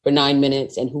neck for 9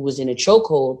 minutes and who was in a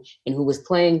chokehold and who was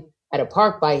playing at a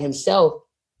park by himself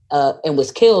and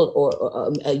was killed,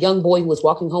 or a young boy who was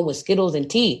walking home with Skittles and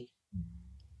tea,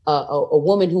 a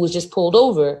woman who was just pulled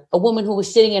over, a woman who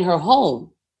was sitting in her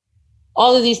home,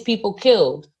 all of these people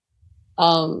killed.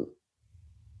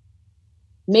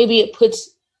 Maybe it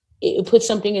puts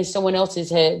something in someone else's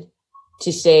head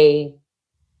to say,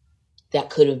 that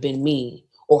could have been me.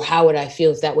 Or how would I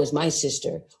feel if that was my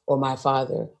sister or my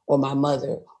father or my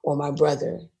mother or my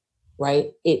brother,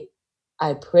 right?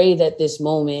 I pray that this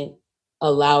moment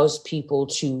allows people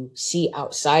to see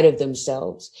outside of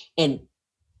themselves. And,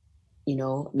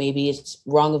 maybe it's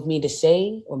wrong of me to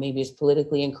say, or maybe it's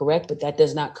politically incorrect, but that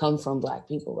does not come from Black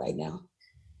people right now.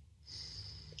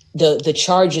 The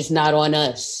charge is not on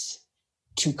us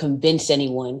to convince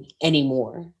anyone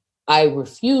anymore. I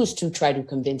refuse to try to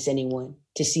convince anyone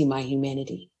to see my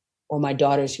humanity or my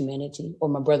daughter's humanity or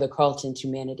my brother Carlton's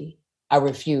humanity. I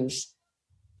refuse.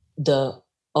 The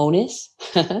onus,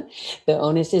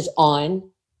 is on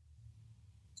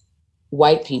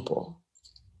white people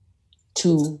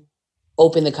to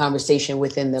open the conversation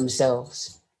within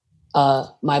themselves.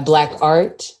 My Black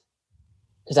art,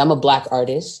 because I'm a Black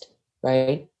artist,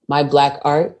 right? My Black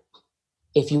art,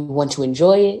 if you want to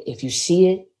enjoy it, if you see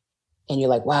it, and you're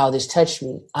like, wow, this touched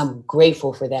me, I'm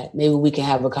grateful for that. Maybe we can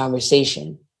have a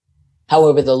conversation.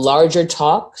 However, the larger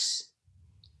talks,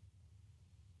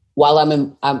 while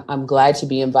I'm glad to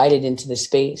be invited into the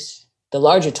space, the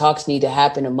larger talks need to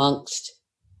happen amongst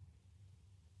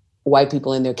white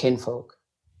people and their kinfolk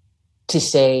to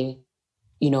say,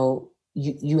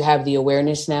 you have the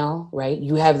awareness now, right?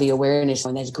 You have the awareness,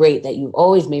 and that's great that you've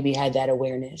always maybe had that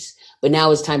awareness, but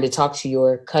now it's time to talk to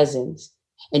your cousins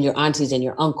and your aunties and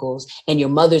your uncles and your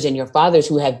mothers and your fathers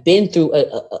who have been through,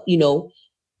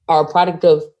 are a product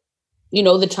of,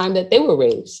 the time that they were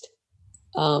raised.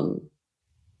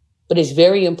 But it's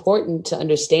very important to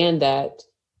understand that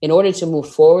in order to move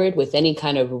forward with any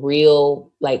kind of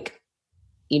real,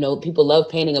 people love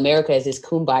painting America as this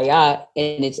kumbaya,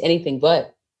 and it's anything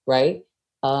but, right?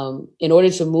 In order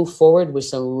to move forward with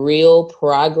some real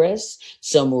progress,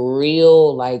 some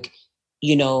real,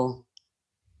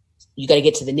 you got to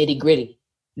get to the nitty gritty.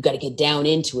 You got to get down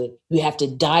into it. You have to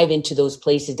dive into those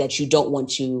places that you don't want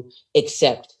to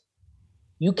accept.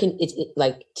 You can,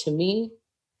 to me,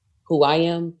 who I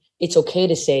am it's okay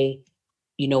to say,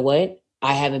 you know what?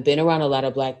 I haven't been around a lot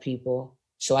of Black people,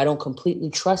 so I don't completely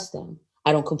trust them.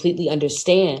 I don't completely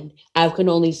understand. I can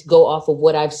only go off of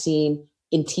what I've seen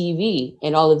in TV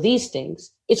and all of these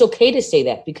things. It's okay to say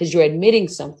that because you're admitting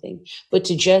something, but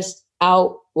to just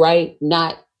outright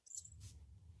not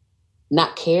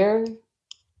care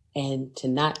and to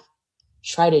not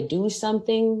try to do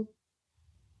something,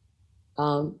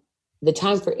 the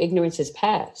time for ignorance has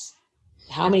passed.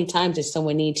 How many times does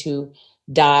someone need to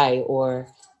die or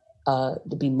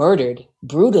to be murdered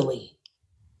brutally?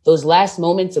 Those last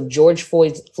moments of George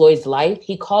Floyd's life,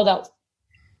 he called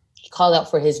out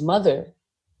for his mother,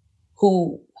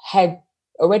 who had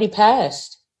already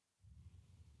passed.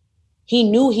 He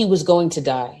knew he was going to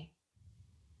die.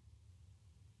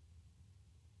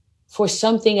 For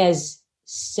something as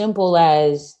simple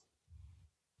as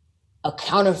a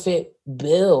counterfeit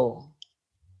bill,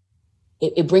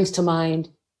 it brings to mind,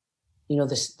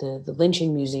 the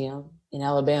lynching museum in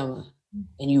Alabama,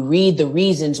 and you read the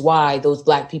reasons why those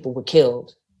Black people were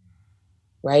killed,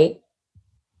 right?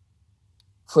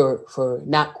 For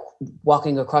not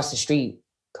walking across the street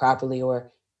properly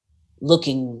or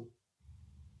looking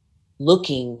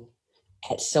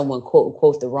at someone, quote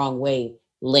unquote, the wrong way,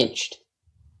 lynched,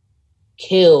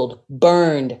 killed,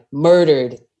 burned,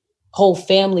 murdered. Whole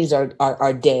families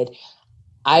are dead.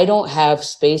 I don't have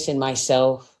space in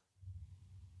myself.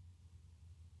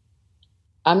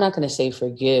 I'm not going to say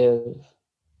forgive,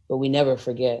 but we never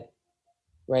forget,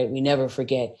 right? We never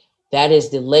forget. That is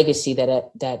the legacy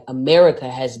that America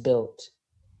has built,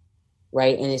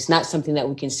 right? And it's not something that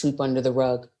we can sweep under the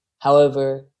rug.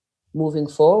 However, moving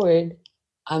forward,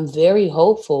 I'm very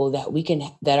hopeful that we can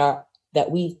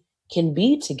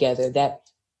be together, that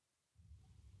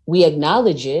we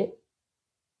acknowledge it,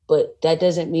 but that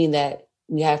doesn't mean that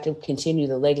we have to continue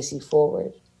the legacy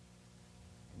forward.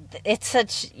 It's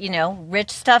such,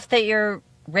 rich stuff that you're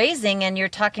raising, and you're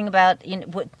talking about,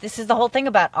 this is the whole thing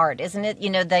about art, isn't it?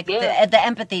 The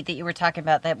empathy that you were talking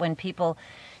about, that when people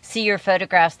see your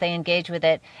photographs, they engage with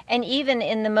it. And even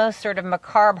in the most sort of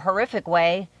macabre, horrific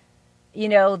way,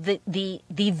 the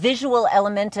visual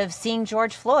element of seeing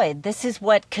George Floyd, this is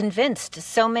what convinced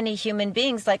so many human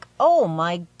beings, like, oh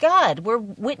my God, we're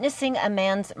witnessing a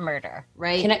man's murder,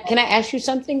 right? Can I ask you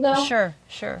something though?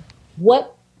 Sure.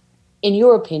 What, in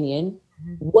your opinion,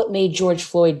 what made George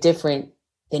Floyd different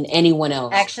than anyone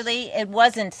else? Actually, it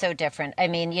wasn't so different. I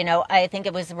mean, I think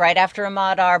it was right after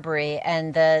Ahmaud Arbery,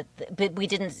 and but we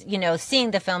didn't, seeing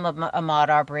the film of Ahmaud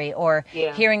Arbery or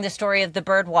hearing the story of the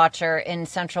bird watcher in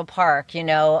Central Park,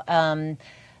 Breonna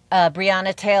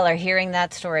Taylor, hearing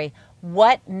that story.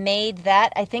 What made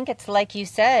that? I think it's like you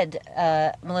said,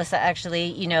 Melissa,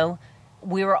 actually,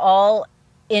 we were all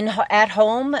at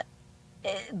home,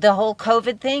 the whole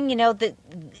COVID thing,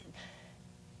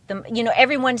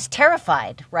 everyone's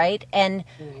terrified, right? And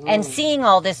seeing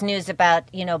all this news about,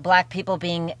 Black people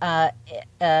being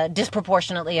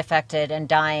disproportionately affected and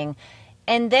dying.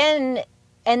 And then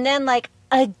like,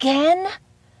 again,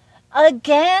 I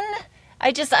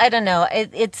don't know.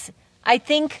 I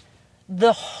think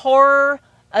the horror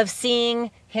of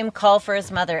seeing him call for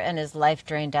his mother and his life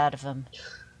drained out of him.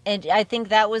 And I think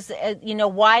that was,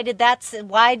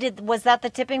 was that the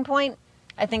tipping point?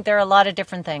 I think there are a lot of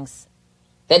different things.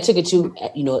 That took it to,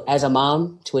 as a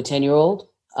mom to a 10-year-old,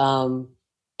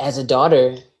 as a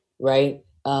daughter, right?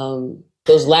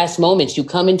 Those last moments, you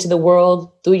come into the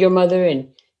world through your mother and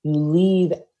you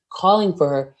leave calling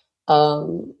for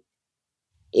her.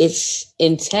 It's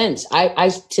intense. I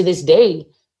to this day,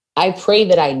 I pray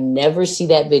that I never see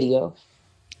that video.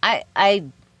 I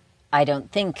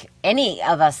don't think any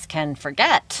of us can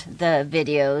forget the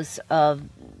videos of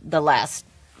the last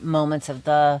moments of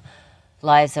the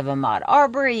lives of Ahmaud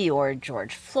Arbery or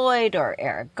George Floyd or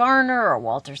Eric Garner or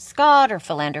Walter Scott or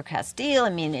Philando Castile. I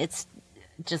mean, it's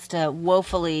just a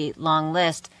woefully long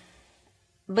list.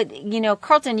 But,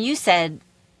 Carlton, you said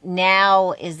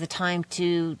now is the time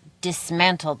to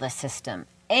dismantle the system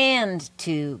and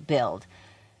to build.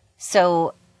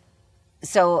 So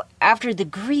after the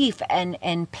grief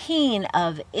and pain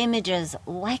of images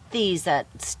like these that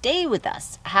stay with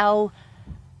us, how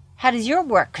does your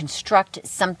work construct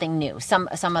something new, some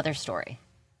other story?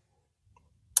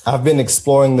 I've been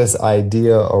exploring this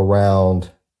idea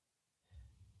around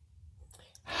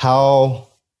how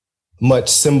much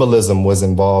symbolism was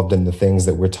involved in the things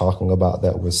that we're talking about,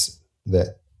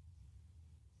 that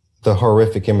the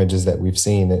horrific images that we've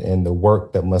seen and the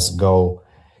work that must go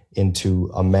into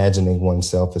imagining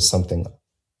oneself as something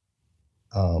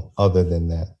other than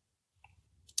that.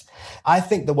 I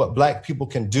think that what Black people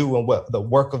can do and what the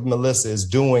work of Melissa is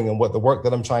doing and what the work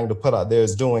that I'm trying to put out there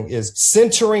is doing is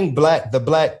centering the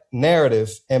Black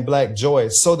narrative and Black joy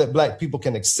so that Black people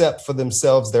can accept for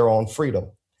themselves their own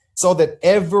freedom, so that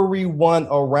everyone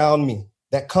around me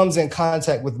that comes in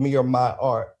contact with me or my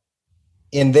art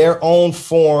in their own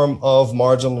form of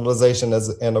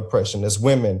marginalization and oppression, as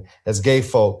women, as gay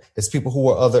folk, as people who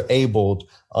are other abled,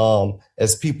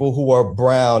 as people who are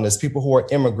brown, as people who are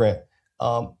immigrant,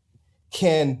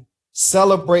 can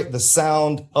celebrate the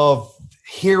sound of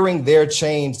hearing their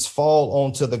chains fall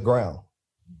onto the ground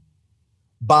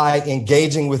by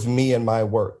engaging with me and my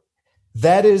work.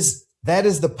 That is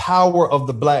the power of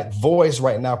the Black voice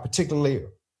right now, particularly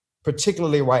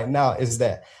right now, is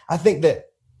that I think that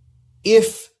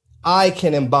if I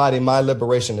can embody my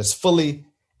liberation as fully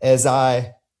as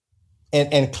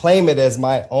and claim it as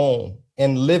my own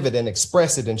and live it and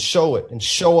express it and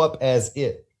show up as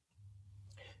it,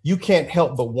 you can't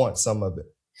help but want some of it.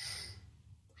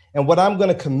 And what I'm going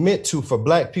to commit to for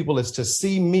Black people is to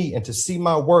see me and to see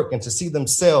my work and to see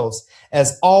themselves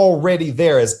as already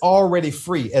there, as already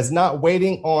free, as not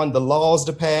waiting on the laws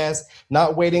to pass,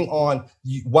 not waiting on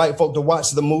white folk to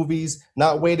watch the movies,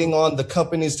 not waiting on the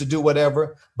companies to do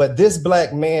whatever. But this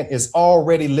Black man is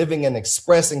already living and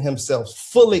expressing himself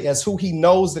fully as who he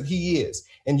knows that he is.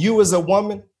 And you as a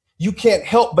woman, you can't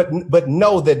help but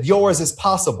know that yours is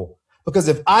possible. Because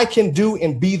if I can do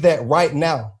and be that right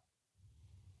now,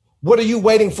 what are you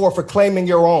waiting for claiming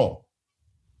your own?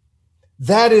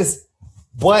 That is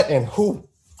what and who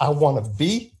I want to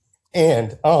be.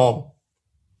 And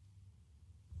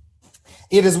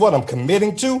it is what I'm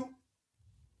committing to.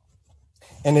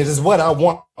 And it is what I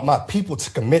want my people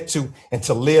to commit to and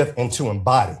to live and to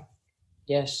embody.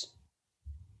 Yes.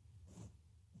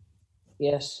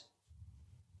 Yes.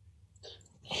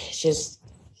 It's just,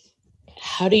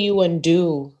 how do you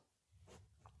undo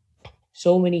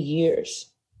so many years?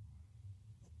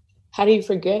 How do you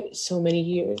forget so many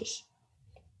years?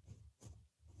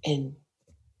 And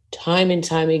time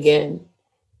again,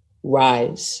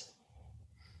 rise.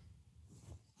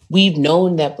 We've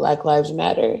known that Black Lives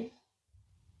Matter.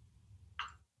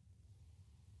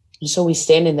 And so we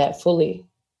stand in that fully.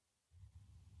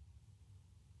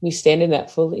 We stand in that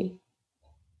fully.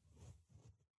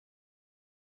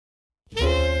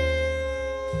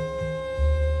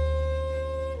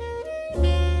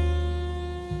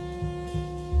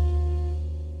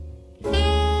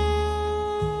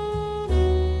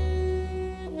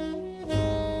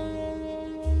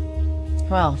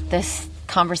 Well, this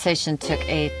conversation took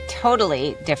a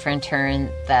totally different turn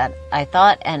that I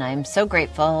thought, and I'm so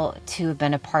grateful to have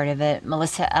been a part of it.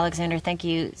 Melissa Alexander, thank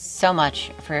you so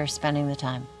much for spending the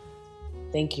time.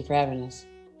 Thank you for having us.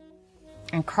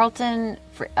 And Carlton,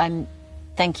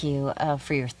 thank you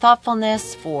for your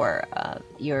thoughtfulness, for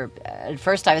your, at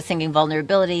first I was thinking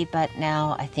vulnerability, but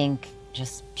now I think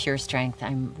just pure strength.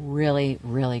 I'm really,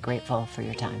 really grateful for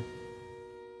your time.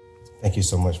 Thank you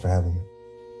so much for having me.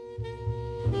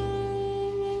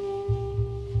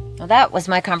 Well, that was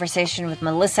my conversation with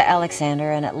Melissa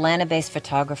Alexander, an Atlanta-based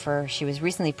photographer. She was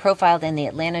recently profiled in the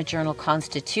Atlanta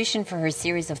Journal-Constitution for her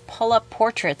series of pull-up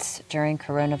portraits during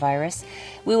coronavirus.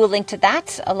 We will link to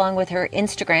that, along with her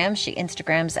Instagram. She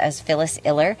Instagrams as Phyllis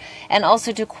Iller, and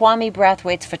also to Kwame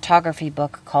Brathwaite's photography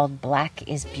book called Black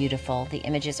is Beautiful. The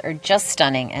images are just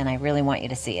stunning, and I really want you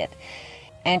to see it.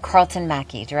 And Carlton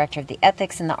Mackey, director of the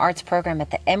Ethics and the Arts program at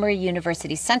the Emory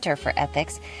University Center for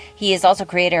Ethics. He is also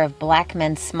creator of Black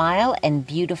Men Smile and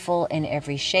Beautiful in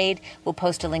Every Shade. We'll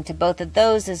post a link to both of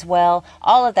those as well.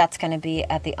 All of that's going to be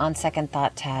at the On Second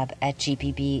Thought tab at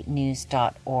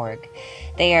gpbnews.org.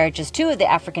 They are just two of the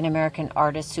African-American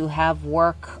artists who have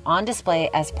work on display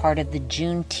as part of the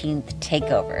Juneteenth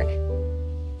takeover.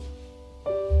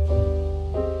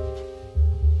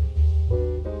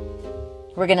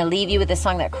 We're going to leave you with a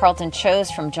song that Carlton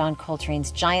chose from John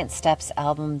Coltrane's Giant Steps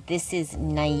album. This is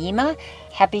Naima.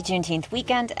 Happy Juneteenth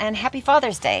weekend and happy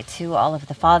Father's Day to all of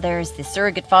the fathers, the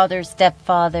surrogate fathers,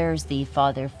 stepfathers, the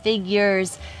father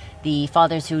figures, the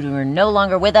fathers who are no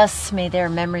longer with us. May their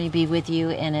memory be with you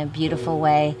in a beautiful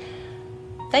way.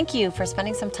 Thank you for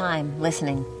spending some time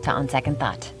listening to On Second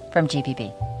Thought from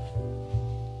GPB.